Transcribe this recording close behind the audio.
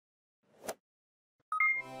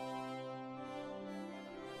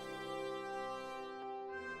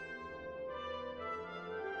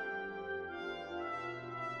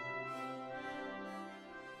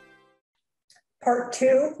Part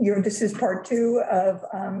two, this is part two of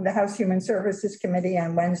the House Human Services Committee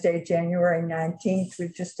on Wednesday, January 19th.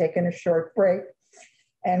 We've just taken a short break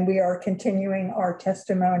and we are continuing our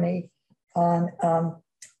testimony on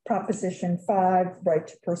Proposition 5, right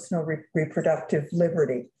to personal reproductive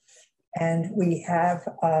liberty. And we have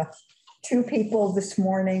two people this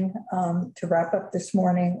morning to wrap up this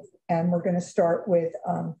morning. And we're going to start with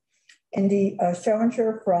Indy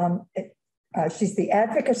Schoeninger from, she's the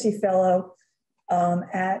Advocacy Fellow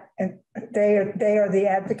they are the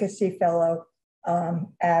Advocacy Fellow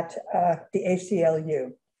at the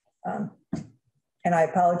ACLU. And I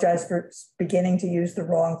apologize for beginning to use the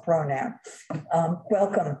wrong pronoun.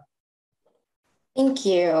 Welcome. Thank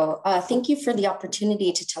you. Thank you for the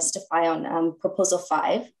opportunity to testify on Proposal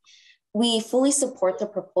 5. We fully support the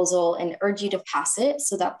proposal and urge you to pass it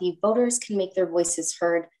so that the voters can make their voices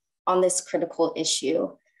heard on this critical issue.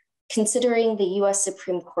 Considering the US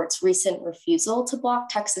Supreme Court's recent refusal to block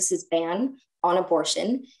Texas's ban on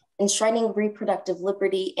abortion, enshrining reproductive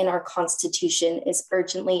liberty in our Constitution is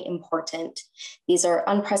urgently important. These are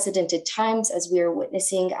unprecedented times as we are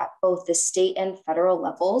witnessing at both the state and federal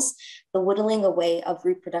levels, the whittling away of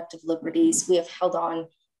reproductive liberties we have held on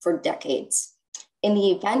for decades. In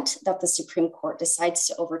the event that the Supreme Court decides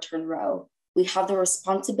to overturn Roe, we have the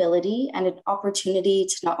responsibility and an opportunity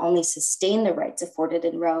to not only sustain the rights afforded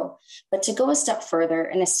in Roe, but to go a step further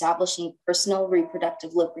in establishing personal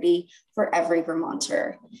reproductive liberty for every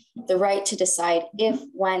Vermonter. The right to decide if,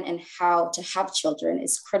 when, and how to have children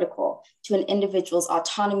is critical to an individual's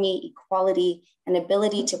autonomy, equality, and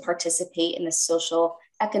ability to participate in the social,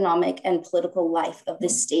 economic, and political life of the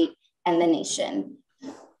state and the nation.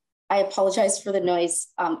 I apologize for the noise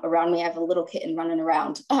around me. I have a little kitten running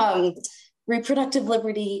around. Reproductive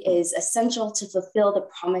liberty is essential to fulfill the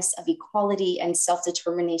promise of equality and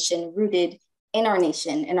self-determination rooted in our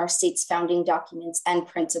nation, in our state's founding documents and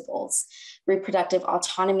principles. Reproductive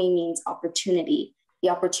autonomy means opportunity, the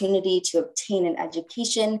opportunity to obtain an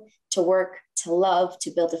education, to work, to love, to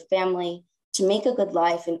build a family, to make a good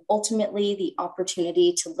life, and ultimately the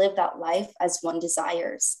opportunity to live that life as one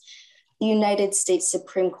desires. The United States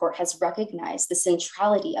Supreme Court has recognized the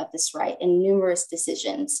centrality of this right in numerous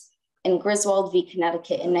decisions. In Griswold v.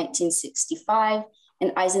 Connecticut in 1965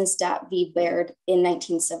 and Eisenstadt v. Baird in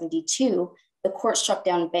 1972, the court struck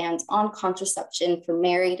down bans on contraception for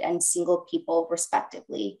married and single people,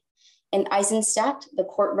 respectively. In Eisenstadt, the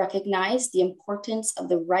court recognized the importance of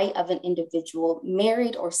the right of an individual,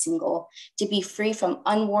 married or single, to be free from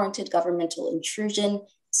unwarranted governmental intrusion,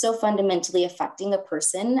 so fundamentally affecting the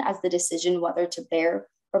person as the decision whether to bear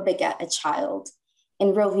or beget a child.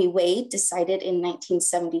 In Roe v. Wade, decided in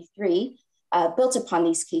 1973, built upon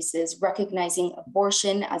these cases, recognizing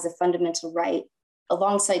abortion as a fundamental right,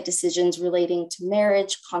 alongside decisions relating to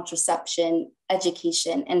marriage, contraception,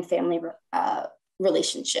 education, and family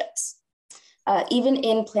relationships. Even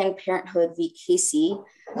in Planned Parenthood v. Casey,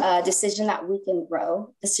 a decision that weakened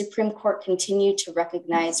Roe, the Supreme Court continued to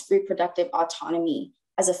recognize reproductive autonomy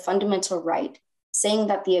as a fundamental right, saying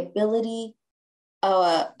that the ability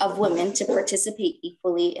of women to participate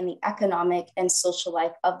equally in the economic and social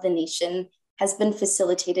life of the nation has been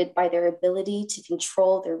facilitated by their ability to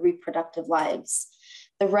control their reproductive lives.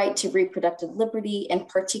 The right to reproductive liberty, and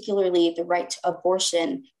particularly the right to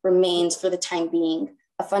abortion, remains for the time being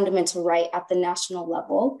a fundamental right at the national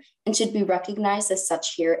level and should be recognized as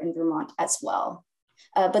such here in Vermont as well.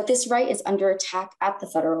 But this right is under attack at the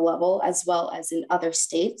federal level as well as in other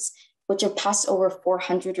states, which have passed over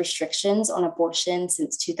 400 restrictions on abortion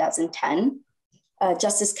since 2010.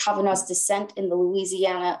 Justice Kavanaugh's dissent in the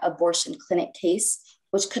Louisiana abortion clinic case,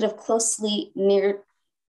 which could have closed nearly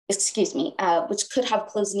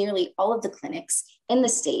all of the clinics in the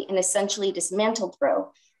state and essentially dismantled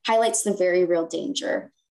Roe, highlights the very real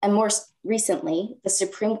danger. And more recently, the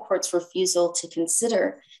Supreme Court's refusal to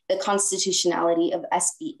consider the constitutionality of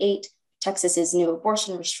SB 8, Texas's new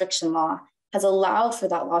abortion restriction law, has allowed for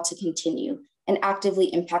that law to continue and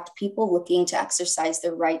actively impact people looking to exercise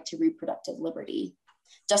their right to reproductive liberty.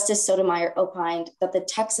 Justice Sotomayor opined that the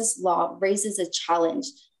Texas law raises a challenge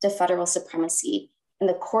to federal supremacy, and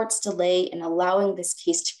the court's delay in allowing this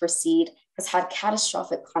case to proceed has had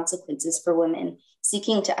catastrophic consequences for women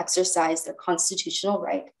seeking to exercise their constitutional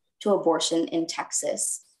right to abortion in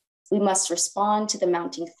Texas. We must respond to the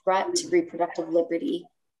mounting threat to reproductive liberty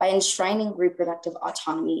by enshrining reproductive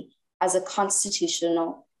autonomy as a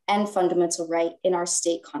constitutional and fundamental right in our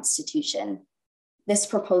state constitution. This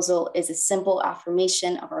proposal is a simple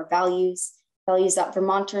affirmation of our values that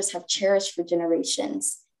Vermonters have cherished for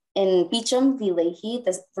generations. In Beecham v. Leahy,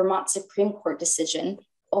 the Vermont Supreme Court decision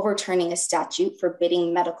overturning a statute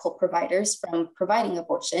forbidding medical providers from providing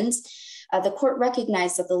abortions, the court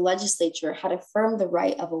recognized that the legislature had affirmed the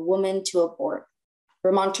right of a woman to abort.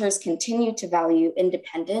 Vermonters continue to value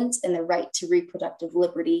independence and the right to reproductive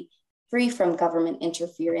liberty free from government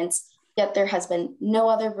interference, yet there has been no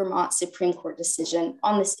other Vermont Supreme Court decision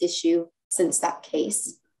on this issue since that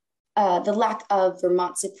case. The lack of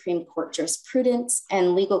Vermont Supreme Court jurisprudence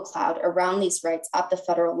and legal cloud around these rights at the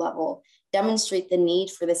federal level demonstrate the need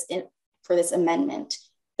for this amendment.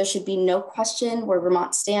 There should be no question where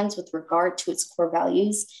Vermont stands with regard to its core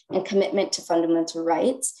values and commitment to fundamental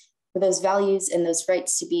rights. For those values and those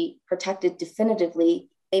rights to be protected definitively,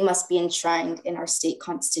 they must be enshrined in our state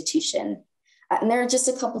constitution. And there are just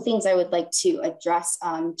a couple things I would like to address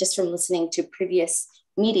just from listening to previous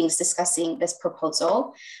meetings discussing this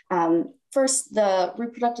proposal. First, the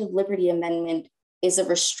Reproductive Liberty Amendment is a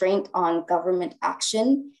restraint on government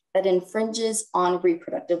action that infringes on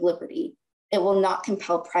reproductive liberty. It will not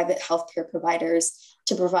compel private healthcare providers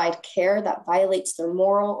to provide care that violates their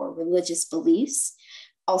moral or religious beliefs.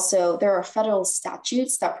 Also, there are federal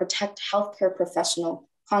statutes that protect healthcare professional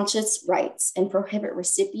conscious rights and prohibit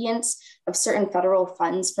recipients of certain federal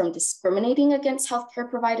funds from discriminating against healthcare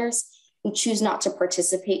providers who choose not to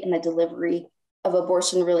participate in the delivery of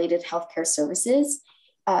abortion-related healthcare services.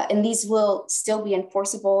 And these will still be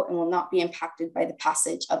enforceable and will not be impacted by the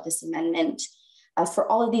passage of this amendment. For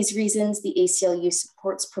all of these reasons, the ACLU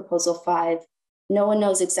supports Proposal 5. No one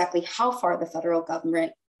knows exactly how far the federal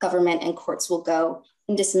government and courts will go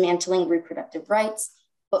in dismantling reproductive rights,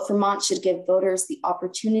 but Vermont should give voters the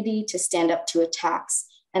opportunity to stand up to attacks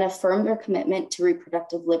and affirm their commitment to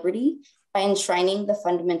reproductive liberty by enshrining the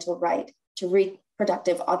fundamental right to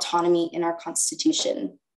reproductive autonomy in our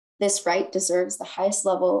Constitution. This right deserves the highest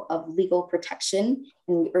level of legal protection,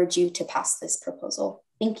 and we urge you to pass this proposal.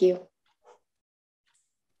 Thank you.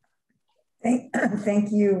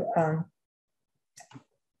 Thank you,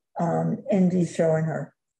 Indy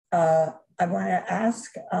Schoenherr. I want to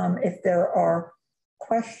ask if there are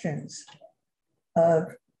questions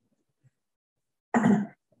of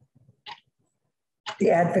the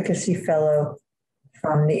advocacy fellow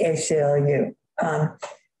from the ACLU.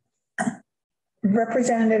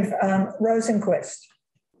 Representative Rosenquist.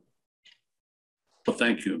 Well,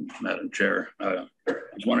 thank you, Madam Chair.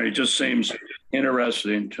 It just seems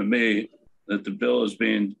interesting to me that the bill is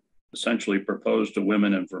being essentially proposed to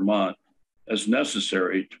women in Vermont as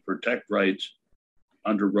necessary to protect rights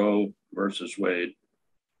under Roe versus Wade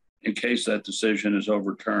in case that decision is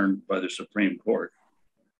overturned by the Supreme Court.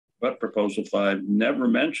 But Proposal 5 never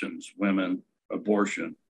mentions women,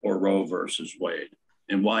 abortion, or Roe versus Wade.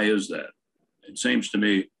 And why is that? It seems to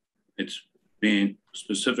me it's being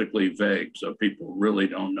specifically vague, so people really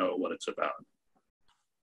don't know what it's about.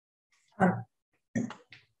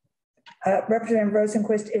 Representative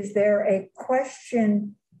Rosenquist, is there a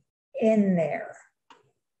question in there?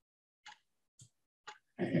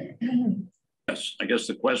 Yes, I guess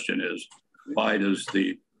the question is, why does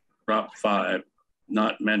the Prop 5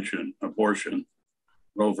 not mention abortion,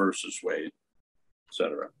 Roe versus Wade, et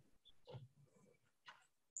cetera?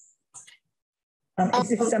 Is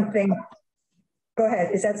this something, go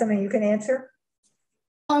ahead, is that something you can answer?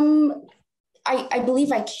 I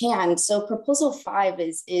believe I can. So Proposal 5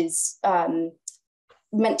 is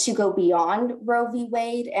meant to go beyond Roe v.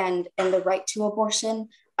 Wade and the right to abortion.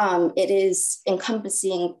 It is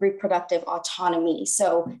encompassing reproductive autonomy.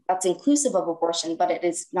 So that's inclusive of abortion, but it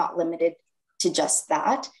is not limited to just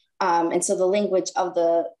that. And so the language of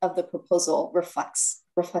the proposal reflects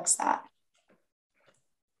that.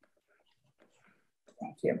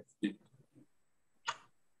 Thank you.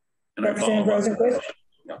 And Representative Rosenquist?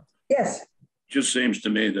 Yeah. Yes. Just seems to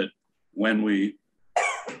me that when we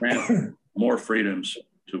grant more freedoms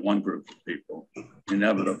to one group of people,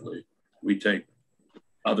 inevitably we take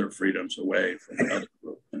other freedoms away from the other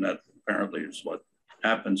group. And that apparently is what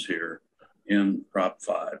happens here in Prop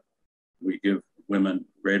 5. We give women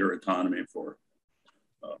greater autonomy for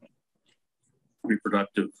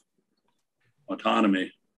reproductive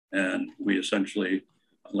autonomy, and we essentially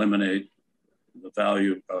eliminate the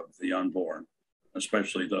value of the unborn,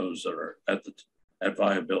 especially those that are at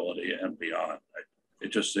viability and beyond.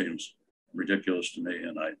 It just seems ridiculous to me,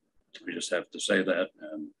 and we just have to say that,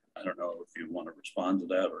 and I don't know if you want to respond to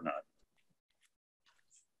that or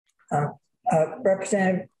not.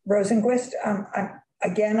 Representative Rosenquist,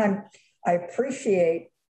 I appreciate,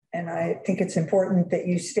 and I think it's important that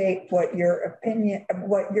you state what your opinion,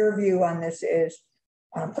 what your view on this is.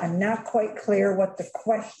 I'm not quite clear what the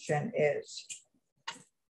question is.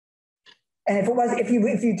 And if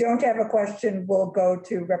you don't have a question, we'll go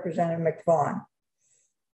to Representative McVaughn.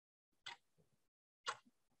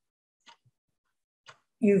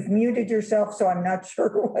 you've muted yourself, so I'm not sure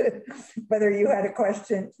whether you had a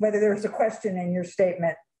question, whether there's a question in your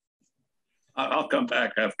statement. I'll come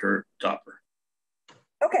back after Topper.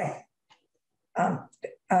 Okay.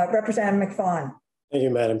 Representative McFawn. Thank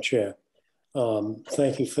you, Madam Chair.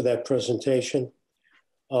 Thank you for that presentation.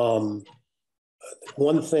 One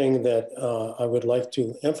thing that I would like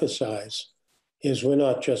to emphasize is we're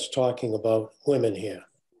not just talking about women here.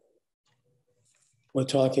 We're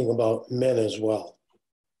talking about men as well.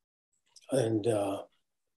 And I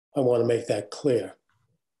want to make that clear.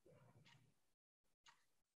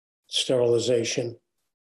 Sterilization,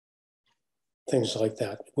 things like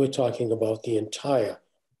that. We're talking about the entire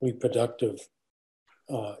reproductive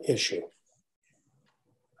issue.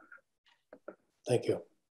 Thank you.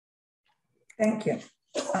 Thank you.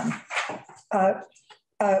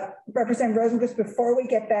 Representative Rosenquist, before we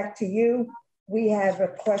get back to you, we have a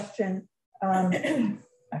question, I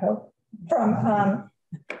hope, from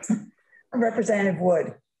Representative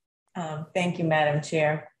Wood. Thank you, Madam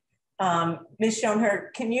Chair. Ms.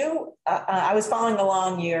 Schoenherr, can you, I was following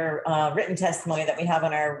along your written testimony that we have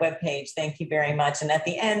on our webpage. Thank you very much. And at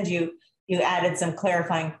the end, you added some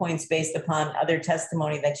clarifying points based upon other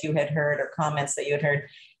testimony that you had heard or comments that you had heard.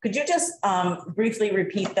 Could you just briefly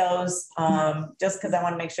repeat those, just because I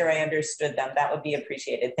want to make sure I understood them? That would be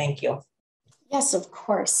appreciated. Thank you. Yes, of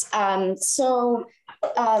course.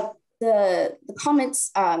 The comments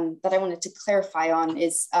that I wanted to clarify on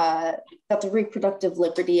is that the Reproductive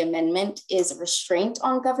Liberty Amendment is a restraint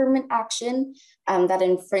on government action that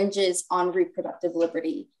infringes on reproductive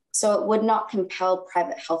liberty. So it would not compel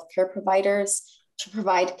private healthcare providers to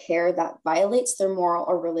provide care that violates their moral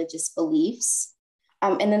or religious beliefs.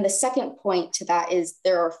 And then the second point to that is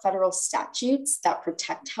there are federal statutes that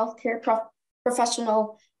protect healthcare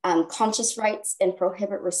professional conscious rights and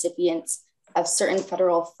prohibit recipients of certain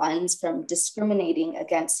federal funds from discriminating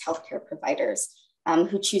against healthcare providers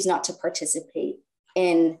who choose not to participate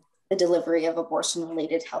in the delivery of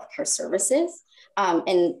abortion-related healthcare services.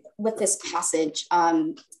 And with this passage,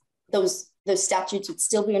 those statutes would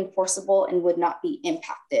still be enforceable and would not be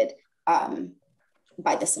impacted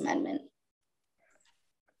by this amendment.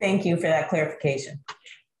 Thank you for that clarification.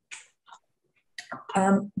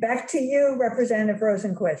 Back to you, Representative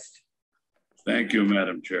Rosenquist. Thank you,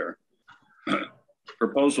 Madam Chair.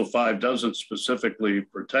 Proposal 5 doesn't specifically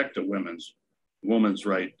protect a woman's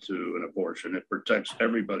right to an abortion. It protects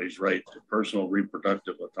everybody's right to personal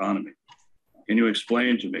reproductive autonomy. Can you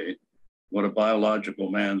explain to me what a biological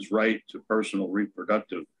man's right to personal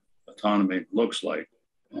reproductive autonomy looks like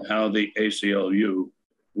and how the ACLU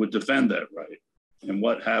would defend that right? And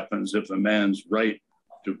what happens if a man's right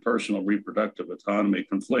to personal reproductive autonomy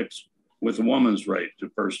conflicts with a woman's right to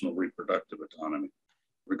personal reproductive autonomy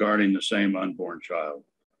regarding the same unborn child?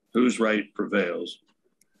 Whose right prevails?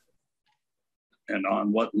 And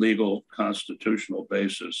on what legal constitutional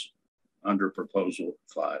basis under Proposal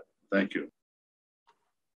 5? Thank you.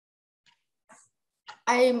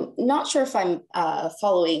 I'm not sure if I'm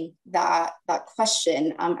following that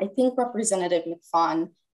question. I think Representative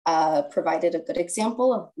McFawn provided a good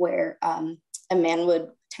example of where a man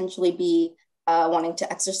would potentially be wanting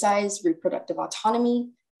to exercise reproductive autonomy.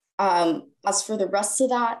 As for the rest of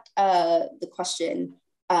that, the question,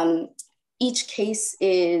 each case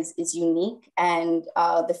is unique and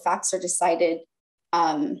the facts are decided.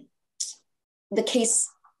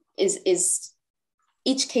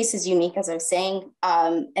 Each case is unique, as I was saying,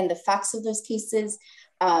 and the facts of those cases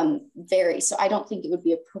vary. So I don't think it would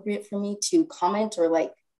be appropriate for me to comment or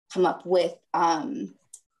like come up with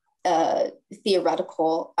a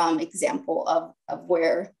theoretical example of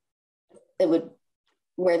where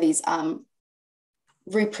these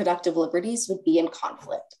reproductive liberties would be in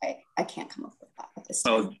conflict. I can't come up with that at this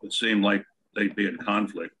time. Well, it would seem like they'd be in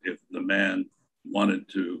conflict if the man wanted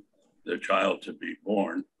the child to be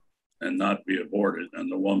born and not be aborted,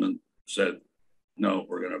 and the woman said, no,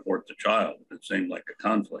 we're going to abort the child. It seemed like a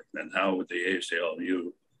conflict. And how would the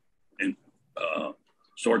ACLU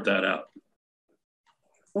sort that out?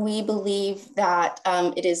 We believe that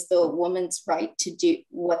it is the woman's right to do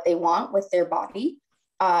what they want with their body.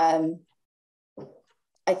 I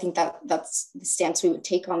think that's the stance we would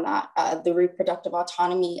take on that. The reproductive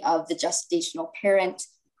autonomy of the gestational parent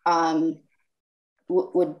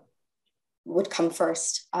would come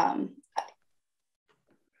first.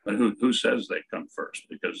 But who says they come first?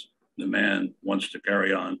 Because the man wants to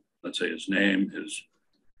carry on, let's say, his name, his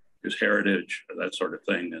heritage, that sort of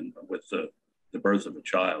thing, and with the birth of a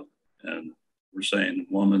child. And we're saying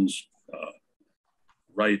woman's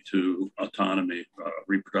right to autonomy,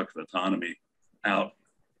 reproductive autonomy out,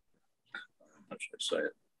 how should I say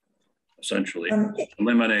it? essentially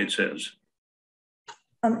eliminates his.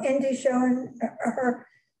 Indy Schoen,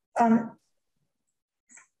 I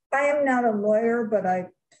am not a lawyer, but I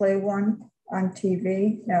play one on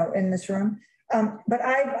TV, no, in this room. But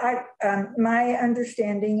my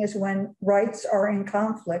understanding is when rights are in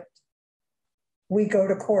conflict, we go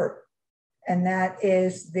to court. And that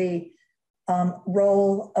is the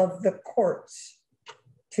role of the courts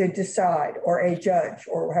to decide, or a judge,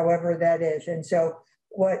 or however that is. And so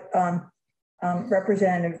what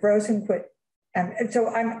Representative Rosenquist, and so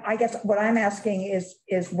I guess what I'm asking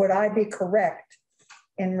is would I be correct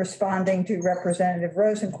in responding to Representative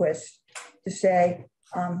Rosenquist to say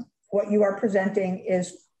what you are presenting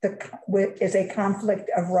is a conflict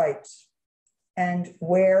of rights, and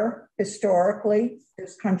where historically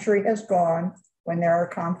this country has gone when there are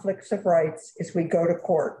conflicts of rights is we go to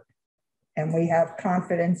court and we have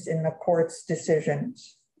confidence in the court's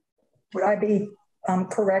decisions. Would I be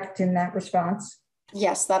correct in that response?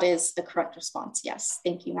 Yes, that is the correct response. Yes,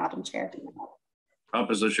 thank you, Madam Chair.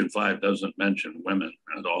 Proposition 5 doesn't mention women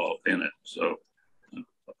at all in it. So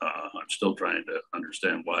I'm still trying to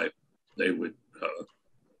understand why they would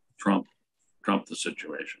trump the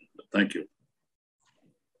situation. But thank you.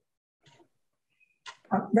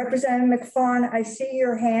 Representative McFawn, I see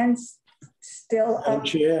your hands still up.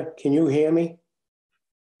 Chair, can you hear me?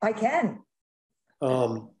 I can.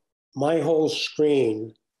 My whole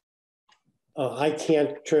screen, I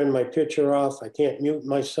can't turn my picture off. I can't mute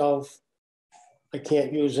myself. I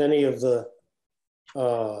can't use any of the,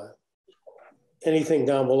 anything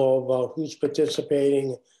down below about who's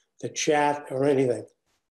participating, the chat or anything.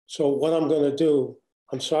 So what I'm gonna do,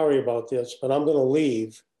 I'm sorry about this, but I'm gonna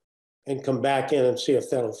leave and come back in and see if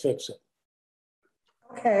that'll fix it.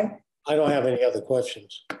 Okay. I don't have any other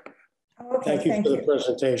questions. Okay, Thank you for the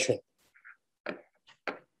presentation.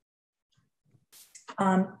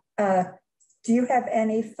 Do you have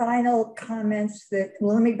any final comments that,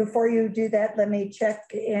 before you do that, let me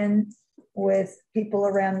check in with people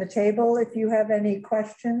around the table if you have any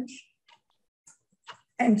questions.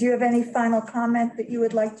 And do you have any final comment that you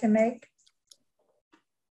would like to make?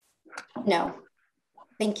 No,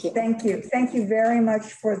 thank you. Thank you. Thank you very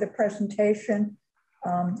much for the presentation.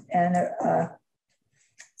 And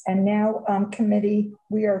now, committee,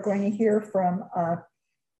 we are going to hear from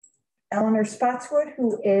Eleanor Spotswood,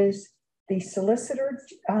 who is the Solicitor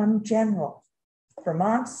General,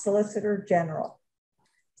 Vermont Solicitor General.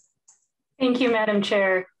 Thank you, Madam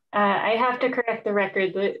Chair. I have to correct the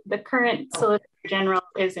record. The current Solicitor General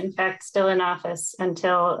is in fact still in office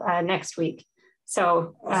until next week.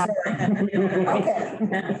 So, okay.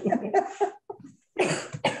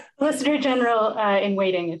 Solicitor General in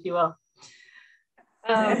waiting, if you will.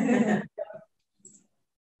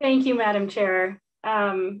 Thank you, Madam Chair.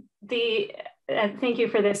 Thank you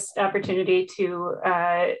for this opportunity to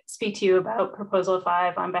speak to you about Proposal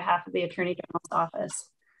 5 on behalf of the Attorney General's office.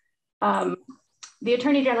 The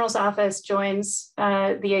Attorney General's office joins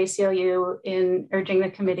the ACLU in urging the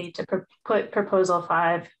committee to put Proposal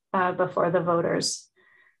 5 before the voters.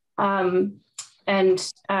 And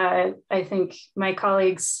I think my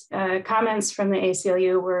colleagues' comments from the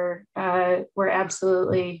ACLU were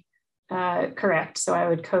absolutely correct, so I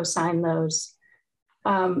would co-sign those.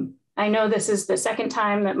 I know this is the second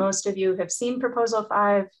time that most of you have seen Proposal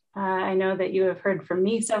 5. I know that you have heard from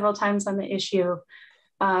me several times on the issue.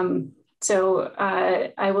 So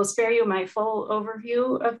I will spare you my full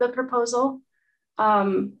overview of the proposal,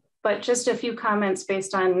 but just a few comments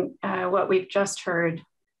based on what we've just heard.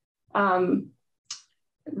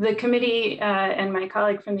 The committee and my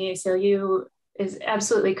colleague from the ACLU is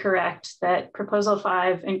absolutely correct that Proposal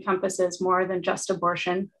 5 encompasses more than just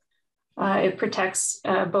abortion. It protects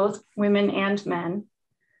both women and men.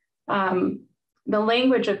 The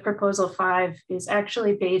language of Proposal 5 is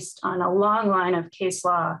actually based on a long line of case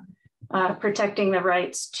law protecting the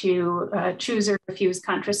rights to choose or refuse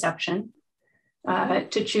contraception,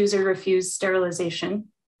 to choose or refuse sterilization,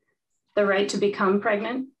 the right to become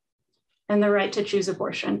pregnant, and the right to choose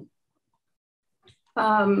abortion.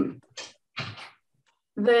 Madam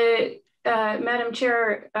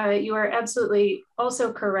Chair, you are absolutely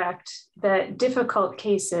also correct that difficult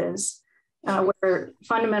cases where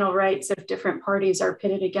fundamental rights of different parties are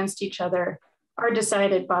pitted against each other are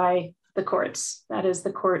decided by the courts. That is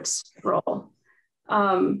the court's role.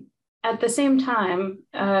 At the same time,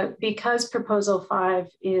 because Proposal 5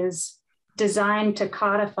 is designed to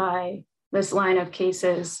codify this line of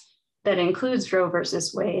cases that includes Roe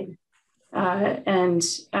versus Wade, and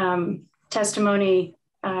testimony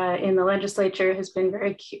in the legislature has been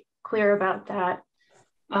very clear about that.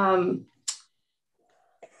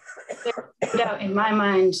 there's no doubt in my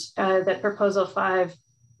mind that Proposal 5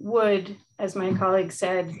 would, as my colleague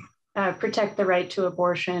said, protect the right to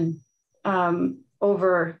abortion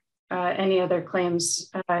over any other claims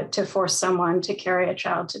to force someone to carry a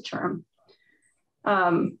child to term.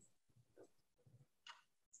 And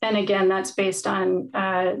again, that's based on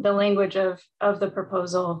the language of the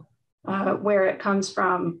proposal, where it comes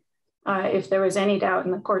from. If there was any doubt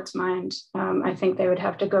in the court's mind, I think they would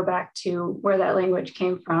have to go back to where that language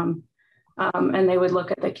came from, and they would look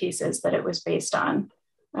at the cases that it was based on,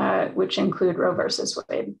 which include Roe versus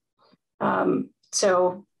Wade.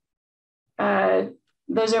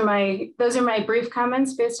 Those are my brief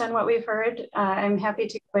comments based on what we've heard. I'm happy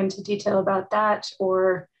to go into detail about that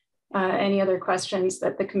or any other questions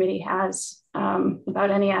that the committee has about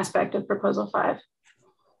any aspect of Proposal 5.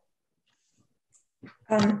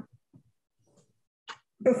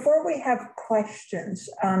 Before we have questions,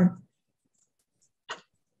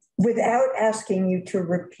 without asking you to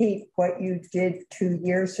repeat what you did 2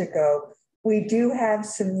 years ago, we do have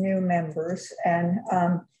some new members, and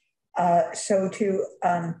so to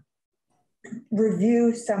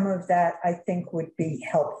review some of that, I think would be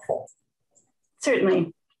helpful.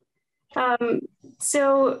 Certainly.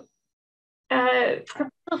 Proposal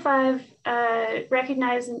 5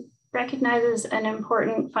 recognizes an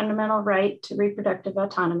important fundamental right to reproductive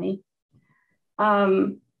autonomy.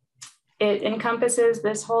 It encompasses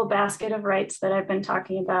this whole basket of rights that I've been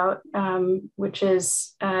talking about, which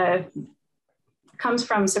is comes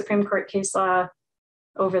from Supreme Court case law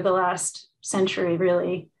over the last century,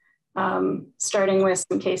 really, starting with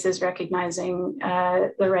some cases recognizing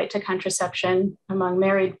the right to contraception among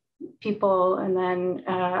married people and then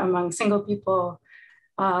among single people,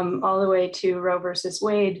 all the way to Roe versus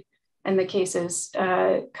Wade and the cases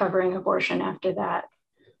covering abortion after that.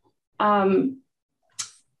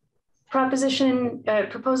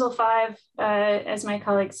 Proposal 5, as my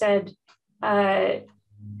colleague said,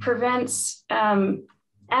 prevents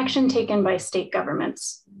action taken by state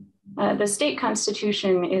governments. The state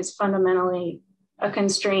constitution is fundamentally a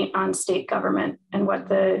constraint on state government and what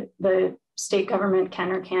the state government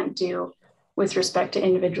can or can't do with respect to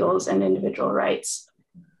individuals and individual rights.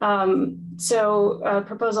 Proposal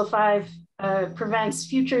 5 prevents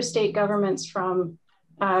future state governments from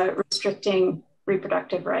restricting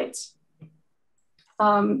reproductive rights.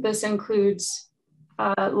 This includes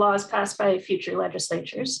laws passed by future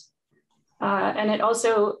legislatures. And it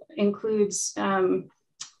also includes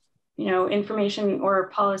information or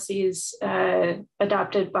policies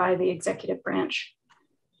adopted by the executive branch.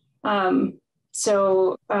 For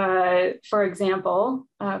example,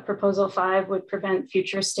 Proposal 5 would prevent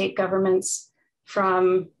future state governments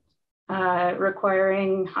from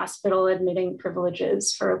requiring hospital admitting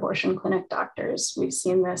privileges for abortion clinic doctors. We've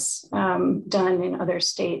seen this done in other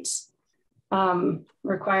states,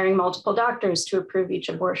 requiring multiple doctors to approve each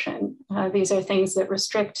abortion. These are things that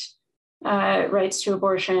restrict rights to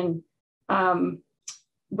abortion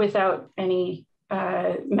without any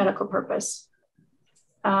medical purpose.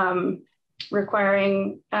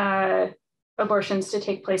 Requiring abortions to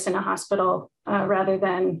take place in a hospital rather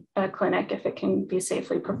than a clinic if it can be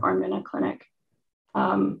safely performed in a clinic,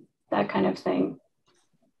 that kind of thing.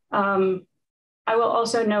 I will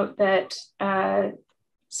also note that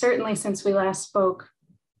certainly since we last spoke,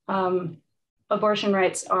 abortion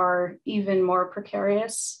rights are even more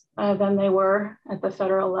precarious than they were at the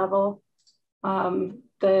federal level.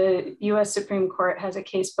 The US Supreme Court has a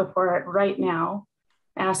case before it right now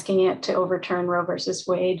asking it to overturn Roe versus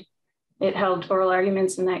Wade. It held oral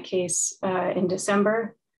arguments in that case in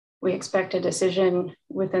December. We expect a decision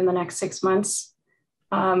within the next 6 months.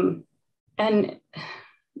 And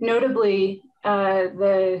notably,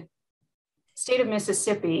 the state of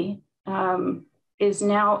Mississippi is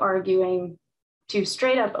now arguing to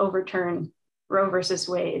straight up overturn Roe versus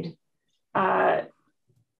Wade,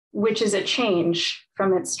 which is a change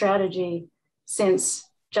from its strategy since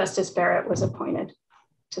Justice Barrett was appointed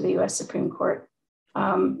to the US Supreme Court.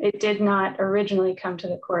 It did not originally come to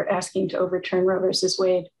the court asking to overturn Roe versus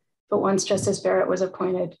Wade, but once Justice Barrett was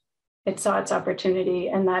appointed, it saw its opportunity,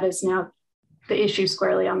 and that is now the issue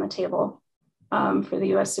squarely on the table for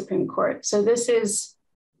the US Supreme Court. So this is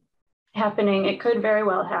happening. It could very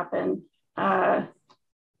well happen.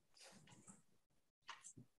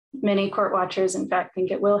 Many court watchers, in fact,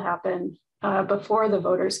 think it will happen before the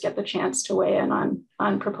voters get the chance to weigh in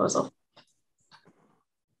on Proposal.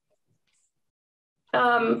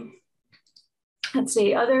 Let's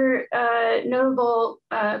see, other notable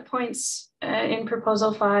points in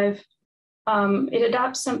Proposal 5. It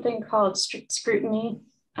adopts something called strict scrutiny.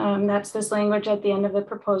 That's this language at the end of the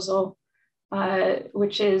proposal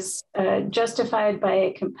which is justified by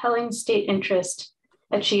a compelling state interest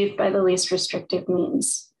achieved by the least restrictive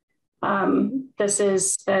means. This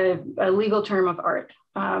is a legal term of art,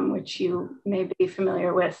 which you may be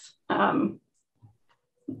familiar with,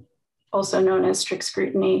 also known as strict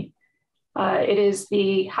scrutiny. It is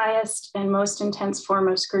the highest and most intense form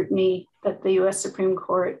of scrutiny that the US Supreme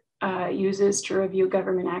Court uses to review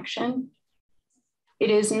government action. It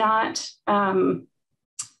is not, in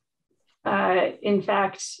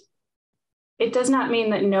fact, it does not mean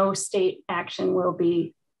that no state action will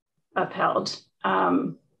be upheld.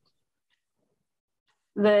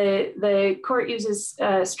 The court uses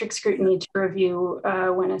strict scrutiny to review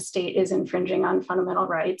when a state is infringing on fundamental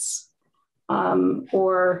rights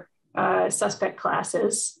or suspect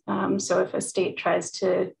classes. So if a state tries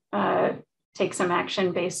to take some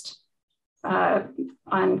action based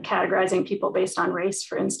on categorizing people based on race,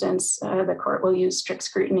 for instance, the court will use strict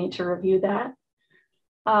scrutiny to review that.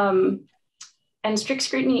 And strict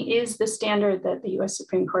scrutiny is the standard that the US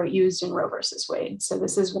Supreme Court used in Roe versus Wade. So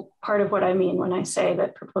this is part of what I mean when I say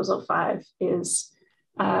that Proposal 5 is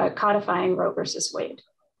codifying Roe versus Wade.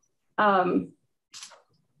 The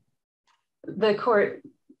court,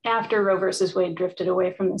 after Roe versus Wade, drifted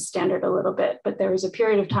away from the standard a little bit, but there was a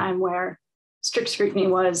period of time where strict scrutiny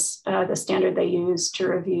was the standard they used to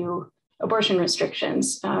review abortion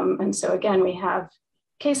restrictions. And so again, we have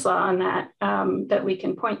case law on that that we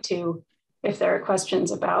can point to if there are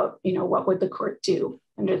questions about, what would the court do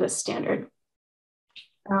under this standard.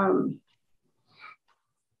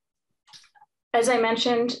 As I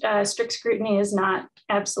mentioned, strict scrutiny is not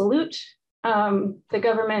absolute. The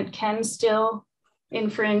government can still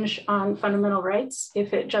infringe on fundamental rights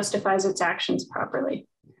if it justifies its actions properly.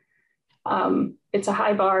 It's a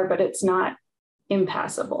high bar, but it's not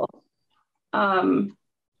impassable.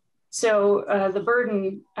 So the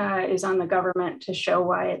burden is on the government to show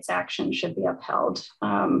why its action should be upheld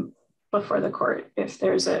before the court if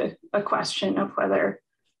there's a question of whether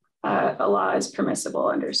a law is permissible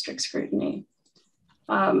under strict scrutiny.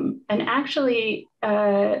 And actually,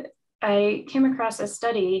 I came across a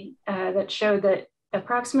study that showed that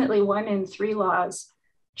approximately 1 in 3 laws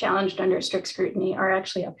challenged under strict scrutiny are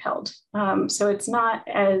actually upheld. So it's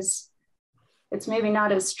maybe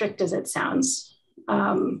not as strict as it sounds.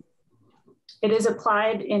 It is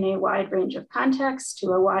applied in a wide range of contexts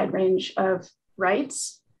to a wide range of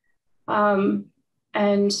rights. And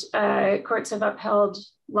courts have upheld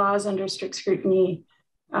laws under strict scrutiny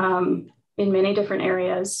in many different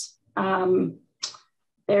areas.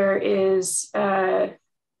 There is, for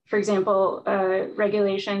example,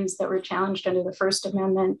 regulations that were challenged under the First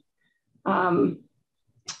Amendment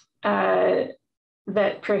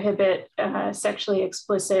that prohibit sexually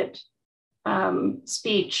explicit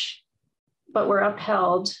speech, but were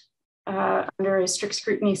upheld under a strict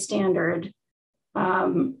scrutiny standard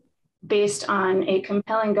based on a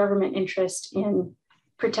compelling government interest in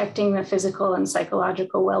protecting the physical and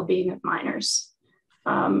psychological well-being of minors.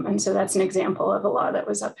 And so that's an example of a law that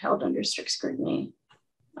was upheld under strict scrutiny.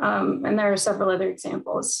 And there are several other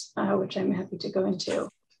examples, which I'm happy to go into.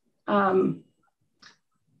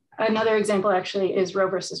 Another example actually is Roe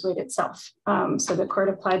versus Wade itself. So the court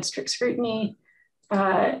applied strict scrutiny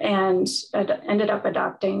and ended up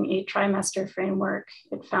adopting a trimester framework.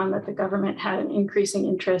 It found that the government had an increasing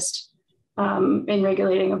interest in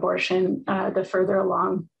regulating abortion the further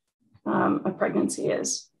along a pregnancy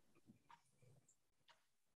is.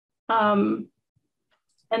 And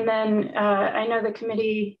then I know the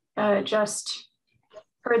committee just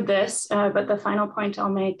heard this, but the final point I'll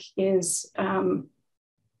make is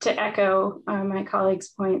to echo my colleague's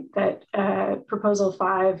point that Proposal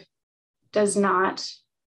 5 does not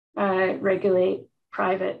regulate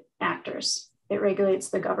private actors. It regulates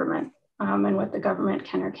the government and what the government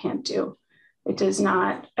can or can't do. It does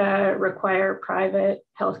not require private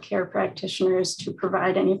healthcare practitioners to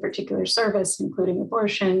provide any particular service, including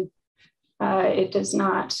abortion. It does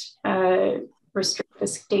not restrict the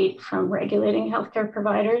state from regulating healthcare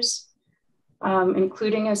providers,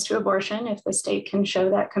 including as to abortion, if the state can show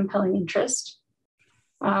that compelling interest.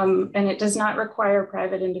 And it does not require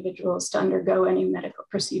private individuals to undergo any medical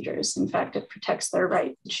procedures. In fact, it protects their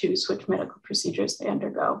right to choose which medical procedures they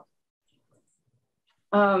undergo.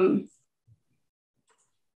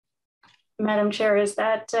 Madam Chair, is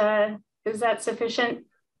that sufficient?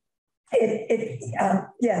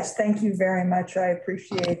 Yes, thank you very much. I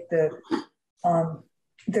appreciate the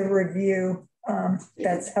review.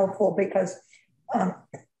 That's helpful because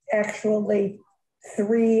actually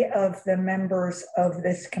 3 of the members of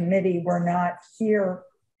this committee were not here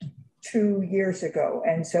 2 years ago.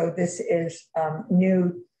 And so this is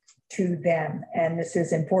new to them. And this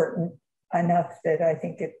is important enough that I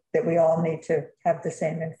think that we all need to have the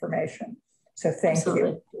same information. So thank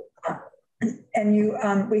Absolutely. you.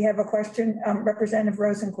 And we have a question, Representative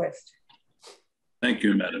Rosenquist. Thank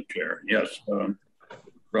you, Madam Chair. Yes,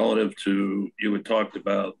 relative to, you had talked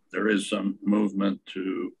about there is some movement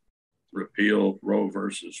to repeal Roe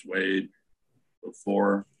versus Wade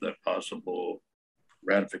before the possible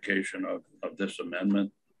ratification of this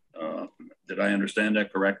amendment. Did I understand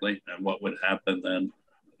that correctly? And what would happen then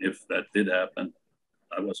if that did happen?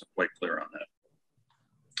 I wasn't quite clear on that.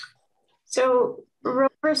 So Roe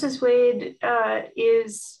versus Wade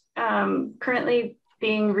is currently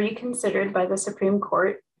being reconsidered by the Supreme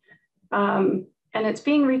Court. And it's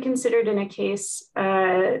being reconsidered in a case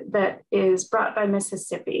that is brought by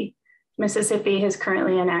Mississippi. Mississippi has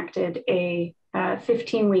currently enacted a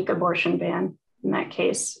 15-week abortion ban in that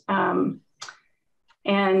case. And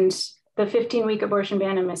the 15-week abortion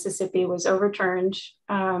ban in Mississippi was overturned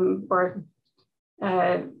or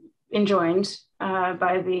enjoined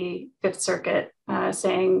by the Fifth Circuit,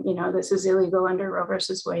 saying, you know, this is illegal under Roe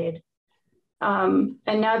versus Wade. And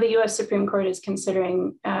now the US Supreme Court is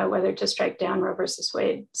considering whether to strike down Roe versus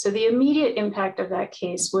Wade. So the immediate impact of that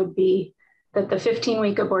case would be that the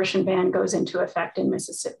 15-week abortion ban goes into effect in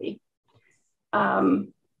Mississippi.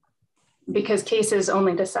 Because cases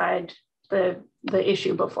only decide the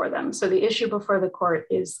issue before them. So the issue before the court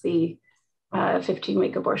is the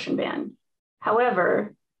 15-week abortion ban.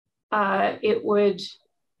 However, it would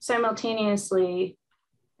simultaneously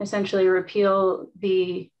essentially repeal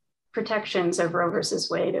the protections of Roe versus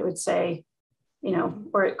Wade. It would say, you know,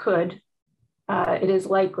 or it could, it is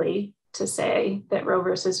likely to say that Roe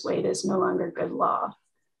versus Wade is no longer good law,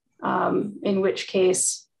 in which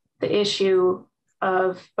case the issue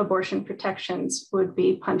of abortion protections would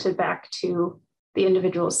be punted back to the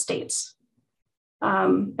individual states.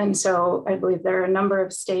 And so I believe there are a number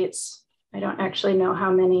of states, I don't actually know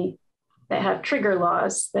how many, that have trigger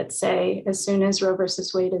laws that say as soon as Roe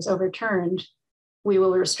versus Wade is overturned, we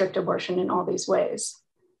will restrict abortion in all these ways.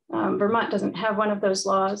 Vermont doesn't have one of those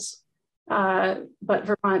laws, but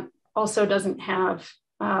Vermont also doesn't have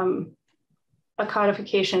a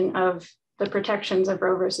codification of the protections of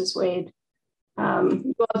Roe versus Wade.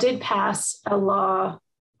 You all did pass a law,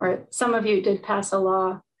 or some of you did pass a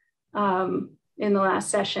law in the last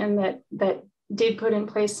session that did put in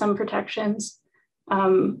place some protections,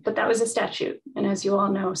 but that was a statute. And as you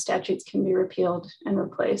all know, statutes can be repealed and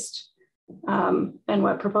replaced. And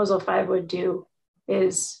what Proposal 5 would do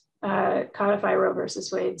is codify Roe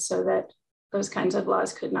versus Wade so that those kinds of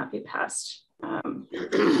laws could not be passed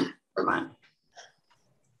in Vermont.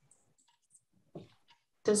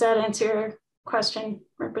 Does that answer your question,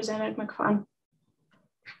 Representative McFawn?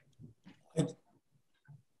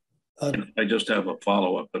 I just have a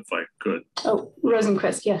follow-up if I could. Oh,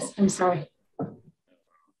 Rosenquist, yes, I'm sorry.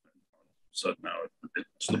 So now it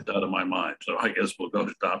slipped out of my mind. So I guess we'll go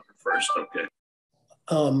to Dr. first, okay.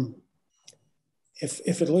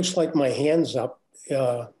 If it looks like my hand's up,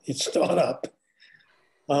 it's not up.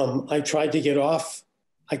 I tried to get off.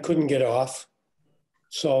 I couldn't get off.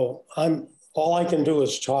 So all I can do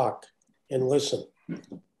is talk and listen.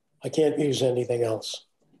 I can't use anything else.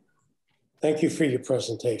 Thank you for your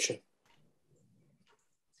presentation.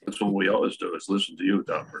 That's what we always do, is listen to you,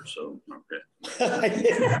 Doctor. So, okay.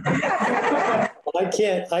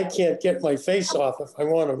 I can't get my face off if I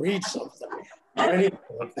want to read something.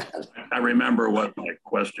 I remember what my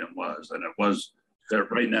question was, and it was that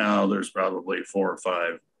right now there's probably 4 or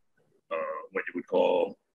 5 what you would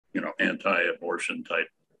call, you know, anti-abortion type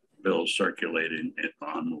bills circulating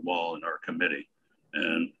on the wall in our committee.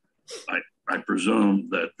 And I presume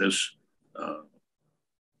that this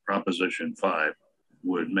Proposition 5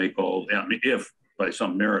 would make all, I mean, if by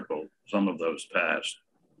some miracle some of those passed,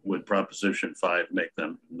 would Proposition 5 make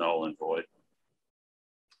them null and void?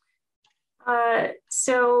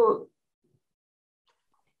 So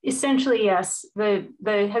essentially, yes. The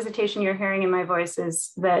hesitation you're hearing in my voice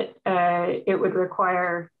is that it would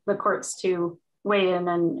require the courts to weigh in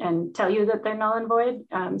and tell you that they're null and void.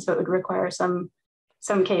 So it would require some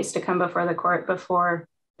case to come before the court before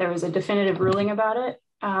there was a definitive ruling about it.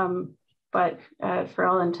 But for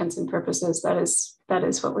all intents and purposes, that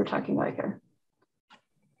is what we're talking about here.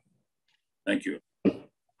 Thank you.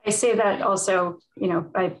 I say that also, you know,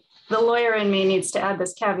 the lawyer in me needs to add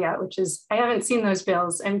this caveat, which is I haven't seen those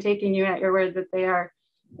bills. I'm taking you at your word that they are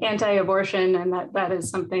anti-abortion, and that is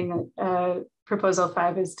something that Proposal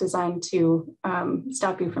 5 is designed to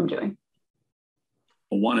stop you from doing.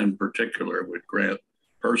 One in particular would grant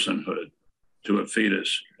personhood to a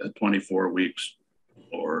fetus at 24 weeks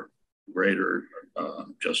or greater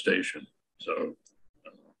gestation. So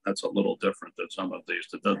that's a little different than some of these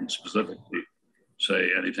that doesn't specifically say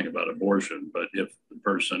anything about abortion, but if the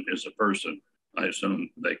person is a person, I assume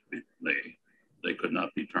they could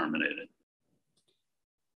not be terminated.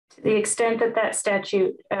 To the extent that that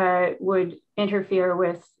statute would interfere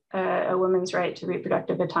with a woman's right to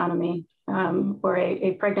reproductive autonomy or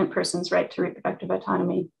a pregnant person's right to reproductive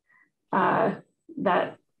autonomy,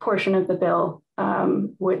 that portion of the bill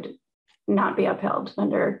would not be upheld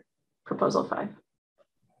under Proposal 5.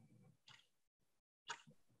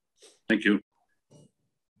 Thank you.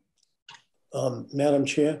 Madam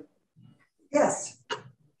Chair? Yes.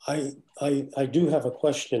 I do have a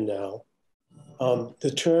question now.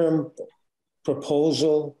 The term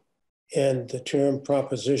proposal and the term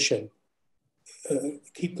proposition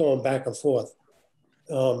keep going back and forth.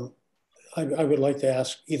 I would like to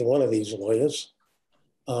ask either one of these lawyers,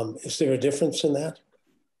 is there a difference in that?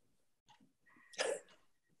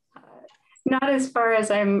 Not as far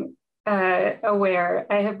as I'm aware.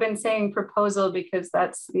 I have been saying proposal because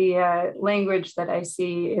that's the language that I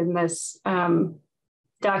see in this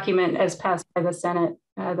document as passed by the Senate,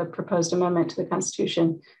 the proposed amendment to the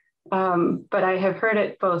Constitution. But I have heard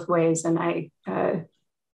it both ways, and I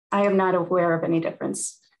am not aware of any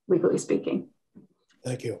difference, legally speaking.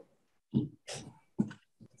 Thank you.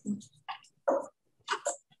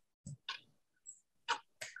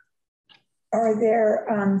 Are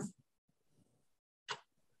there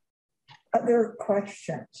other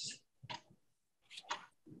questions?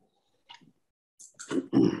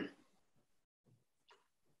 Can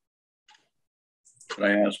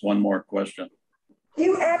I ask one more question?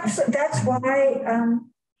 You absolutely, that's why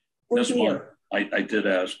we're This here. one, I did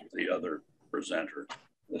ask the other presenter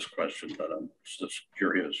this question, but I'm just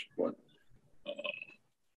curious what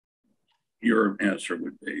your answer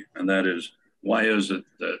would be. And that is, why is it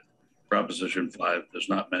that Proposition 5 does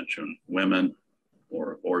not mention women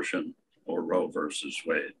or abortion or Roe versus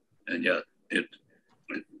Wade? And yet it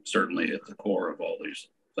certainly at the core of all these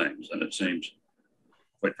things. And it seems,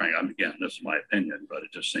 quite frankly, again, this is my opinion, but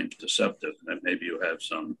it just seems deceptive. And maybe you have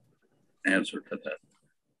some answer to that.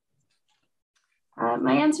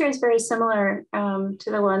 My answer is very similar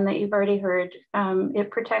to the one that you've already heard.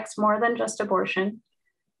 It protects more than just abortion,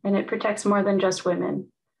 and it protects more than just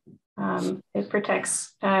women. It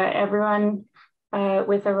protects everyone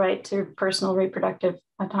with a right to personal reproductive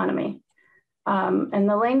autonomy. And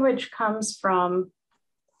the language comes from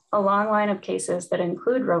a long line of cases that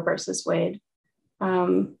include Roe versus Wade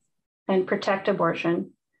and protect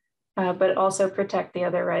abortion, but also protect the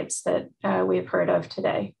other rights that we've heard of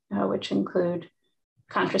today, which include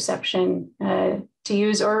contraception, to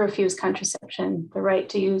use or refuse contraception, the right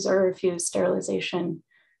to use or refuse sterilization,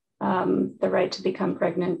 the right to become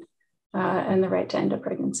pregnant, and the right to end a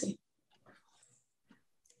pregnancy.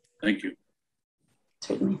 Thank you.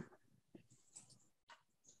 Certainly.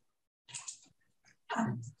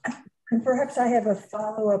 And perhaps I have a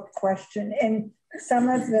follow-up question. In some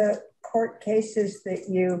of the court cases that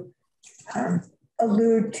you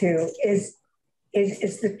allude to, is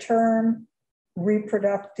the term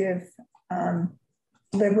reproductive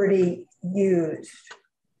liberty used?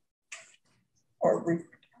 Or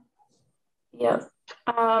Yep.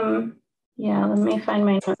 Yeah, let me find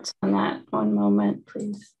my notes on that. One moment,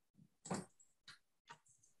 please.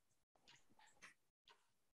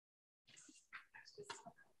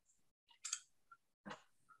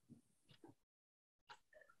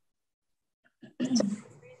 So the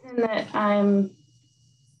reason that I'm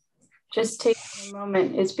just taking a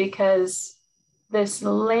moment is because this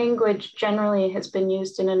language generally has been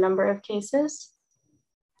used in a number of cases.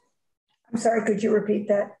 I'm sorry, could you repeat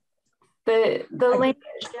that? The language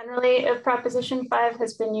generally of Proposition 5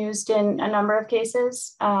 has been used in a number of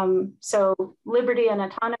cases. So liberty and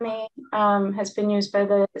autonomy has been used by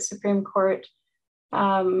the Supreme Court.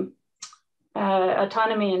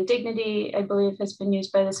 Autonomy and dignity, I believe, has been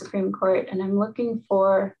used by the Supreme Court. And I'm looking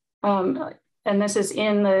for, and this is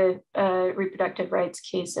in the reproductive rights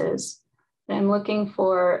cases, I'm looking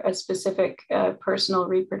for a specific personal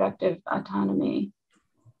reproductive autonomy.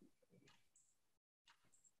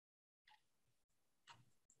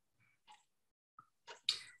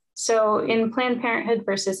 So in Planned Parenthood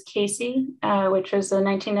versus Casey, which was a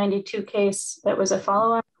 1992 case that was a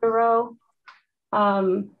follow-on to Roe,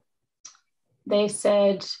 they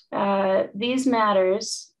said, these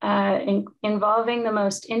matters involving the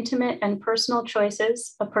most intimate and personal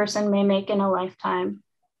choices a person may make in a lifetime,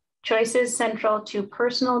 choices central to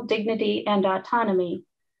personal dignity and autonomy,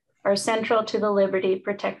 are central to the liberty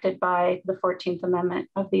protected by the 14th Amendment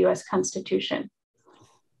of the US Constitution.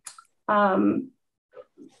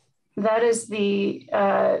 That is the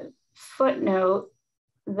footnote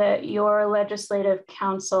that your legislative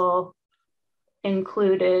council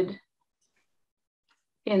included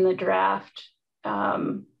in the draft.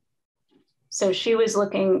 So she was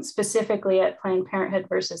looking specifically at Planned Parenthood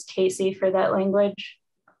versus Casey for that language.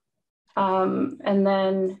 And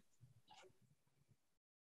then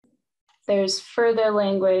there's further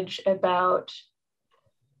language about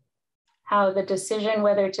how the decision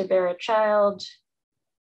whether to bear a child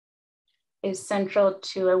is central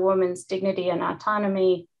to a woman's dignity and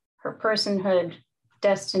autonomy, her personhood,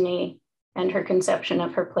 destiny, and her conception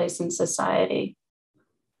of her place in society.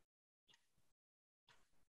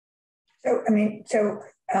 So,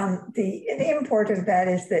 the import of that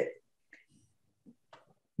is that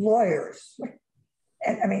lawyers,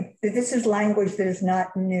 and this is language that is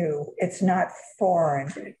not new. It's not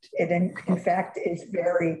foreign. It in fact is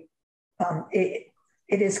very,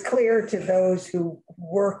 it is clear to those who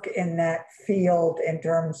work in that field in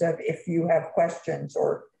terms of if you have questions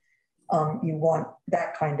or you want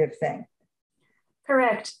that kind of thing.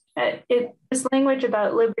 Correct. This language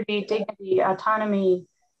about liberty, dignity, autonomy,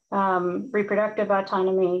 reproductive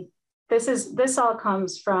autonomy, this all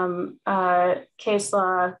comes from case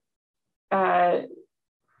law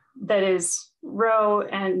that is Roe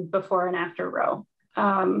and before and after Roe.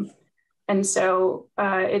 And so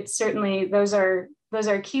it's certainly, those are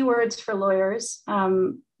keywords for lawyers,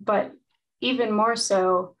 but even more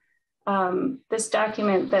so, this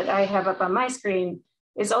document that I have up on my screen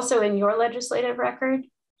is also in your legislative record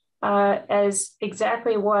as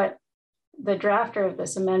exactly what the drafter of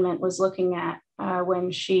this amendment was looking at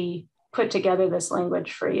when she put together this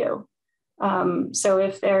language for you. So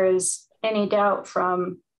if there is any doubt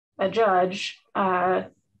from a judge,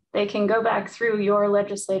 they can go back through your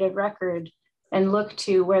legislative record and look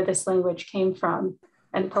to where this language came from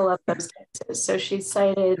and pull up those cases. So she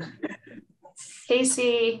cited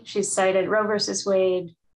Casey, she's cited Roe versus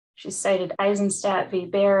Wade, she's cited Eisenstadt v.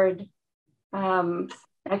 Baird.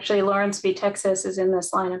 Actually, Lawrence v. Texas is in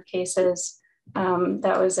this line of cases.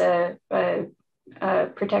 That was a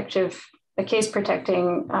case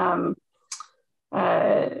protecting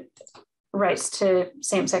rights to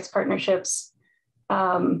same-sex partnerships.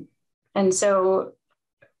 And so,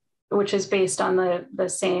 which is based on the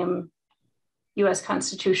same US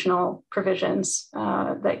constitutional provisions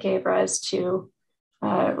that gave rise to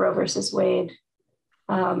Roe versus Wade.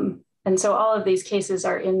 And so all of these cases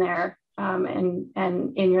are in there and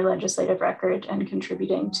in your legislative record and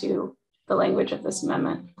contributing to the language of this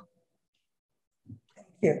amendment. Thank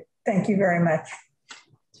you. Thank you very much.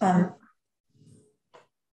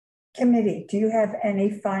 Committee, do you have any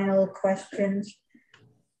final questions?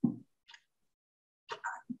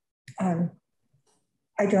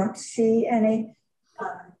 I don't see any.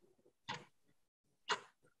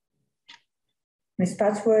 Ms.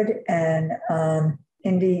 Spotswood and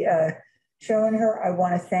Indy Schoenherr, I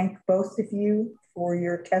want to thank both of you for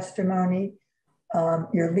your testimony,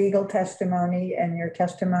 your legal testimony and your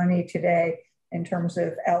testimony today in terms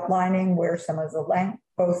of outlining where some of the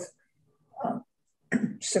both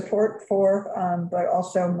support for, but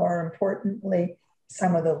also more importantly,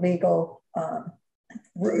 some of the legal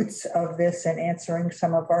roots of this and answering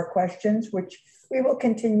some of our questions, which we will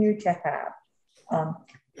continue to have.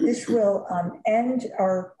 This will end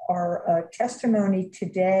our testimony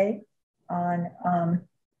today on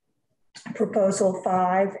Proposal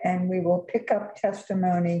 5, and we will pick up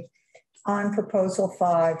testimony on Proposal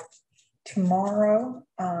 5 tomorrow,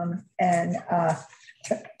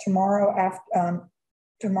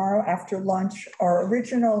 tomorrow after lunch. Our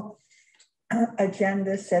original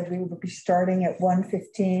agenda said we would be starting at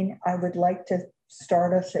 1:15. I would like to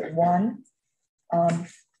start us at 1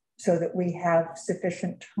 so that we have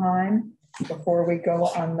sufficient time before we go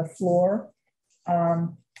on the floor,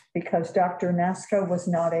 because Dr. Nasco was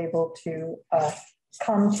not able to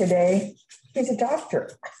come today. He's a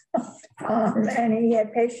doctor and he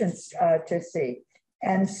had patients to see.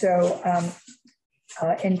 And so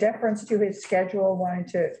in deference to his schedule, wanting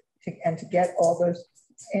to get all those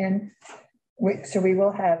in, so we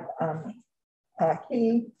will have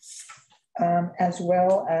he, as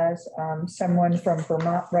well as someone from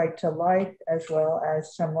Vermont Right to Life, as well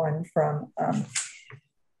as someone from,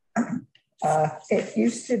 it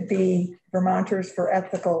used to be Vermonters for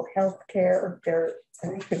Ethical Healthcare. I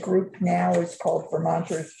think the group now is called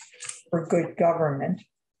Vermonters for Good Government,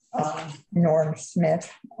 Norm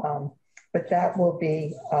Smith, but that will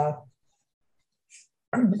be,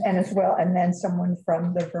 and as well, and then someone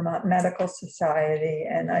from the Vermont Medical Society,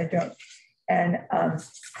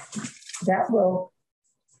 that will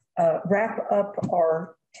wrap up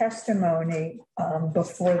our testimony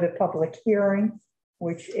before the public hearing,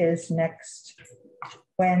 which is next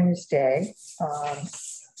Wednesday.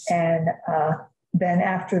 And then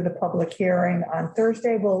after the public hearing on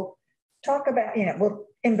Thursday, we'll talk about,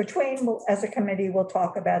 in between, as a committee, we'll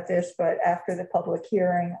talk about this, but after the public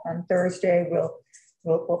hearing on Thursday,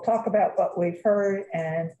 we'll talk about what we've heard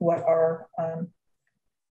and what our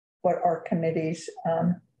committee's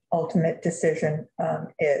ultimate decision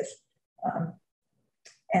is.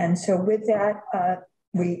 And so with that,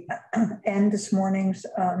 we end this morning's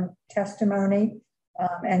testimony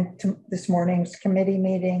and this morning's committee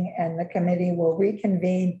meeting, and the committee will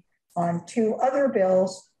reconvene on two other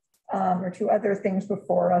bills or two other things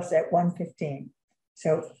before us at 1:15.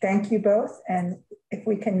 So thank you both. And if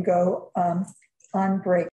we can go on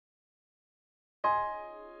break